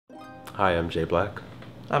Hi, I'm JBlack.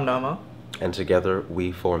 I'm Nomo. And together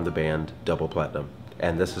we form the band Double Platinum.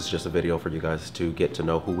 And this is just a video for you guys to get to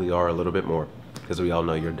know who we are a little bit more, because we all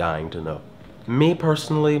know you're dying to know. Me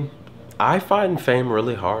personally, I find fame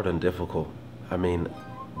really hard and difficult. I mean,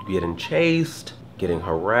 getting chased, getting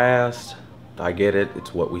harassed. I get it,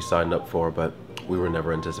 it's what we signed up for, but we were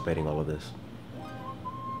never anticipating all of this.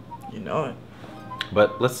 You know it.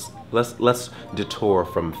 But let's detour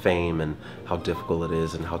from fame and how difficult it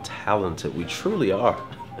is and how talented we truly are.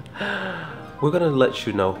 We're gonna let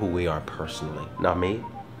you know who we are personally. Now me,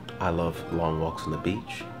 I love long walks on the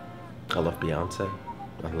beach. I love Beyonce.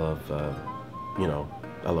 I love,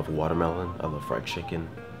 I love watermelon. I love fried chicken.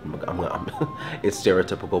 It's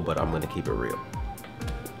stereotypical, but I'm gonna keep it real.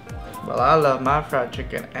 Well, I love my fried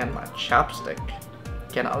chicken and my chopstick.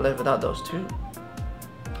 Cannot live without those two.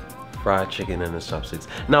 Fried chicken and the chopsticks.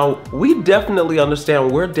 Now, we definitely understand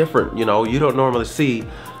we're different, you know, you don't normally see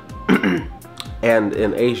and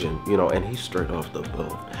in Asian, you know, and he's straight off the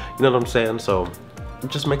boat. You know what I'm saying? So it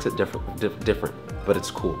just makes it different, but it's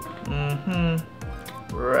cool.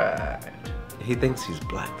 Mm-hmm. Right. He thinks he's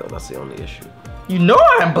black though, that's the only issue. You know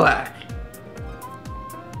I'm black.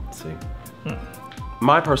 See?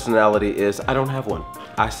 My personality is I don't have one.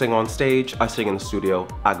 I sing on stage, I sing in the studio,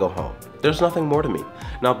 I go home. There's nothing more to me.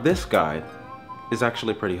 Now this guy is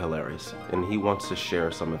actually pretty hilarious and he wants to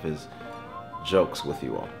share some of his jokes with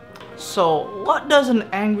you all. So what does an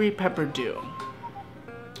angry pepper do?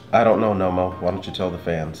 I don't know, Nomo. Why don't you tell the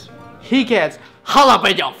fans? He gets all up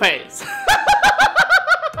in your face.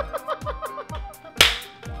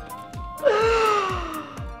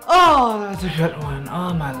 Oh, that's a good one.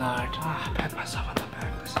 Oh my lord. Oh, I pat myself on the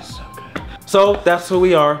back. This is so good. So that's who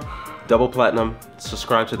we are. Double Platinum.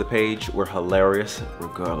 Subscribe to the page. We're hilarious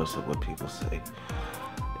regardless of what people say.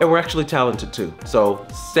 And we're actually talented too. So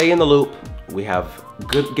stay in the loop. We have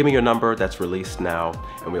Good Give Me Your Number that's released now.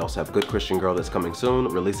 And we also have Good Christian Girl that's coming soon,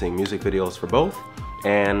 releasing music videos for both.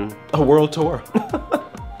 And a world tour.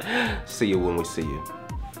 See you when we see you.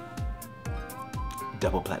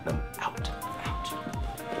 Double Platinum out.